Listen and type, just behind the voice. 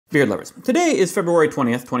Beard lovers, today is February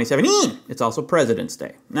 20th, 2017. It's also President's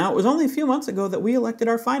Day. Now, it was only a few months ago that we elected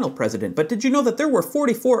our final president, but did you know that there were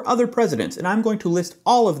 44 other presidents, and I'm going to list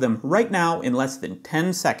all of them right now in less than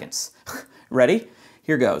 10 seconds. Ready?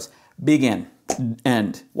 Here goes. Begin.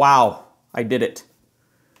 End. Wow, I did it.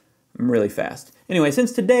 I'm really fast. Anyway,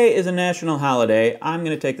 since today is a national holiday, I'm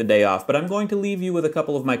going to take the day off, but I'm going to leave you with a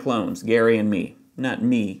couple of my clones, Gary and me. Not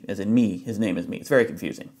me, as in me, his name is me. It's very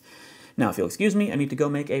confusing. Now, if you'll excuse me, I need to go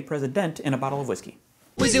make a president in a bottle of whiskey.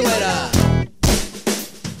 WheezyWaiter!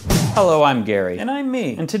 Hello, I'm Gary. And I'm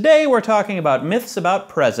me. And today we're talking about myths about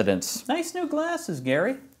presidents. Nice new glasses,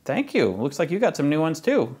 Gary. Thank you. Looks like you got some new ones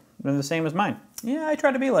too. They're the same as mine. Yeah, I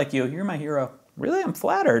try to be like you. You're my hero. Really? I'm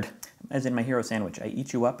flattered. As in my hero sandwich. I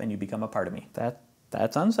eat you up and you become a part of me.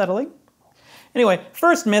 That's unsettling. Anyway,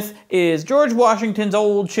 first myth is George Washington's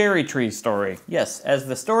old cherry tree story. Yes, as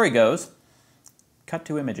the story goes, cut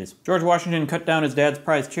to images. George Washington cut down his dad's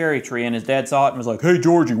prized cherry tree, and his dad saw it and was like, "Hey,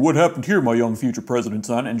 Georgie, what happened here, my young future president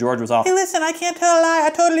son?" And George was all, "Hey, listen, I can't tell a lie. I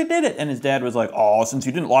totally did it." And his dad was like, "Oh, since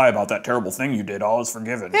you didn't lie about that terrible thing you did, all is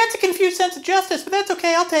forgiven." That's a confused sense of justice, but that's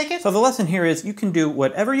okay. I'll take it. So the lesson here is you can do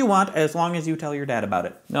whatever you want as long as you tell your dad about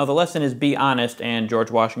it. No, the lesson is be honest, and George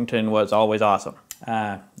Washington was always awesome.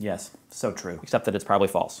 Yes, so true. Except that it's probably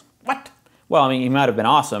false. What? Well, I mean, he might have been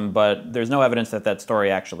awesome, but there's no evidence that that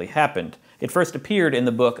story actually happened. It first appeared in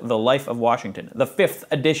the book The Life of Washington, the 5th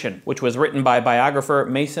edition, which was written by biographer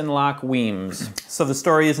Mason Locke Weems. So the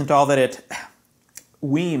story isn't all that it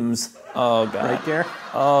Weems. Oh, God. Right, Gare?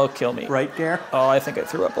 Oh, kill me. Right, Gare? Oh, I think I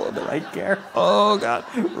threw up a little bit. Right, Gare? Oh, God.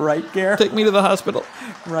 Right, Gare? Take me to the hospital.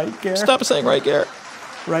 Right, Gare? Stop saying right, Gare.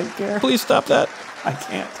 Right, Gare? Please stop that. I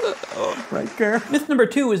can't. Right, Gare? Myth number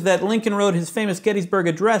 2 is that Lincoln wrote his famous Gettysburg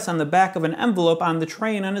Address on the back of an envelope on the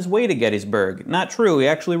train on his way to Gettysburg. Not true. He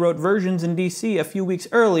actually wrote versions in D.C. a few weeks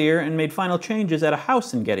earlier and made final changes at a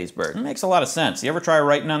house in Gettysburg. It makes a lot of sense. You ever try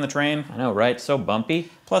writing on the train? I know, right? So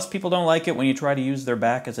bumpy. Plus, people don't like it when you try to use their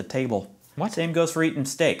back as a table. What? Same goes for eating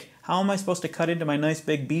steak. How am I supposed to cut into my nice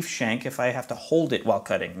big beef shank if I have to hold it while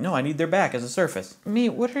cutting? No, I need their back as a surface. Me,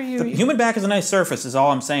 what are you... The human back is a nice surface is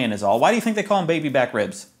all I'm saying is all. Why do you think they call them baby back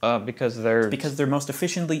ribs? Because they're most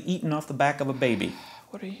efficiently eaten off the back of a baby.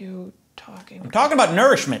 What are you talking about? I'm talking about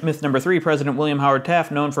nourishment. Myth number 3, President William Howard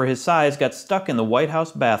Taft, known for his size, got stuck in the White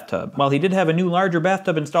House bathtub. While he did have a new larger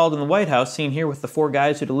bathtub installed in the White House, seen here with the 4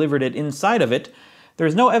 guys who delivered it inside of it,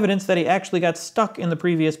 there's no evidence that he actually got stuck in the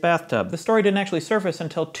previous bathtub. The story didn't actually surface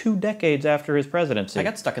until 2 decades after his presidency. I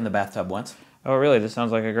got stuck in the bathtub once. Oh, really? This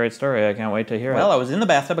sounds like a great story. I can't wait to hear it. Well, I was in the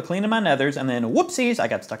bathtub cleaning my nethers, and then whoopsies, I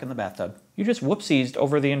got stuck in the bathtub. You just whoopsiesed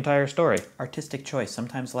over the entire story. Artistic choice.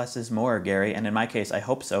 Sometimes less is more, Gary, and in my case, I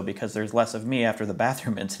hope so, because there's less of me after the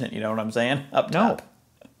bathroom incident, you know what I'm saying? Up top. No.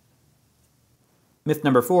 Myth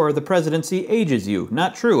number 4, the presidency ages you.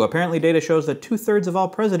 Not true. Apparently data shows that 2/3 of all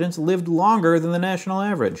presidents lived longer than the national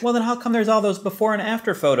average. Well, then how come there's all those before and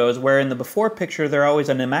after photos where in the before picture they're always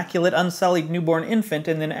an immaculate, unsullied newborn infant,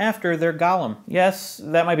 and then after they're Gollum? Yes,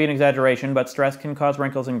 that might be an exaggeration, but stress can cause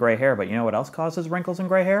wrinkles and gray hair. But you know what else causes wrinkles and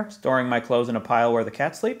gray hair? Storing my clothes in a pile where the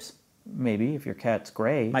cat sleeps? Maybe, if your cat's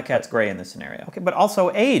gray. My cat's gray in this scenario. Okay, but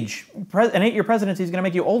also age. An 8-year presidency is going to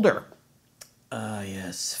make you older.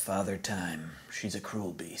 Yes, Father Time. She's a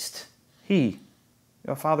cruel beast. He.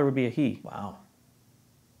 Your father would be a he. Wow.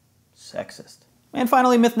 Sexist. And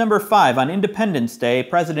finally, myth number 5. On Independence Day,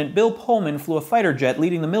 President Bill Pullman flew a fighter jet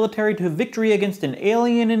leading the military to victory against an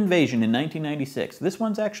alien invasion in 1996. This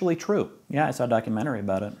one's actually true. Yeah, I saw a documentary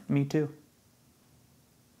about it. Me too.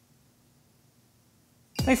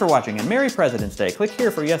 Thanks for watching, and Merry President's Day. Click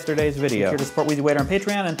here for yesterday's video. Click here to support WheezyWaiter on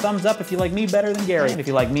Patreon, and thumbs up if you like me better than Gary. And if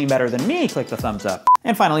you like me better than me, click the thumbs up.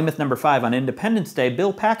 And finally, myth number 5. On Independence Day,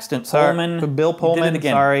 Bill Pullman. Bill Pullman. Did it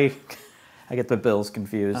again. Sorry. I get the bills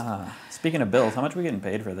confused. Speaking of bills, how much are we getting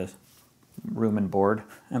paid for this? Room and board.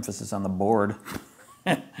 Emphasis on the board.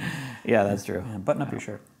 Yeah, that's true. Yeah, button up your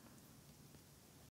shirt.